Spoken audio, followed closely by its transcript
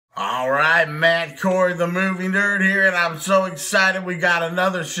All right, Matt Corey, the movie nerd here, and I'm so excited we got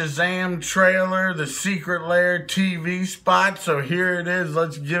another Shazam trailer, the Secret Lair TV spot. So here it is.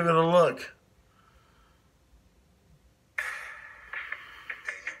 Let's give it a look.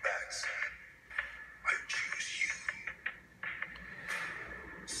 I choose you.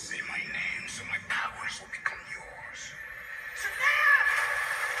 Say my name so my powers will become yours.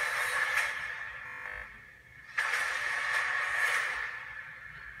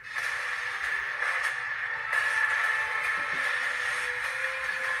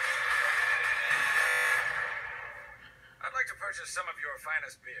 I'd like to purchase some of your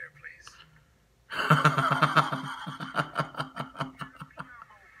finest beer, please.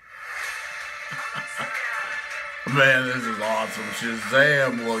 Man, this is awesome.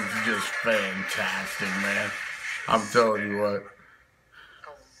 Shazam looks just fantastic, man. I'm telling you what.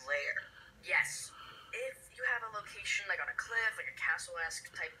 A lair. Yes. If you have a location like on a cliff, like a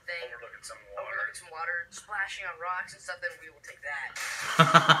castle-esque type thing, Overlooking some water, splashing on rocks and stuff, then we will take that.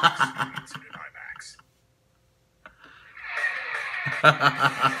 Considered IMAX.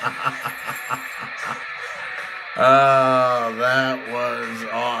 Oh, that was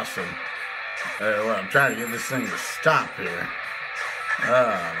awesome. Well, I'm trying to get this thing to stop here.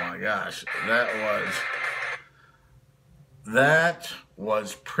 Oh my gosh, that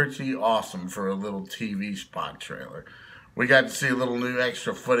was pretty awesome for a little TV spot trailer. We got to see a little new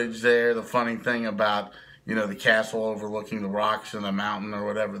extra footage there. The funny thing about, the castle overlooking the rocks and the mountain or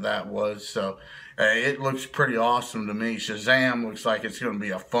whatever that was. So it looks pretty awesome to me. Shazam looks like it's going to be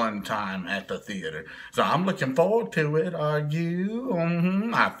a fun time at the theater. So I'm looking forward to it. Are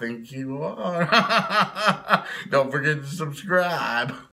you? I think you are. Don't forget to subscribe.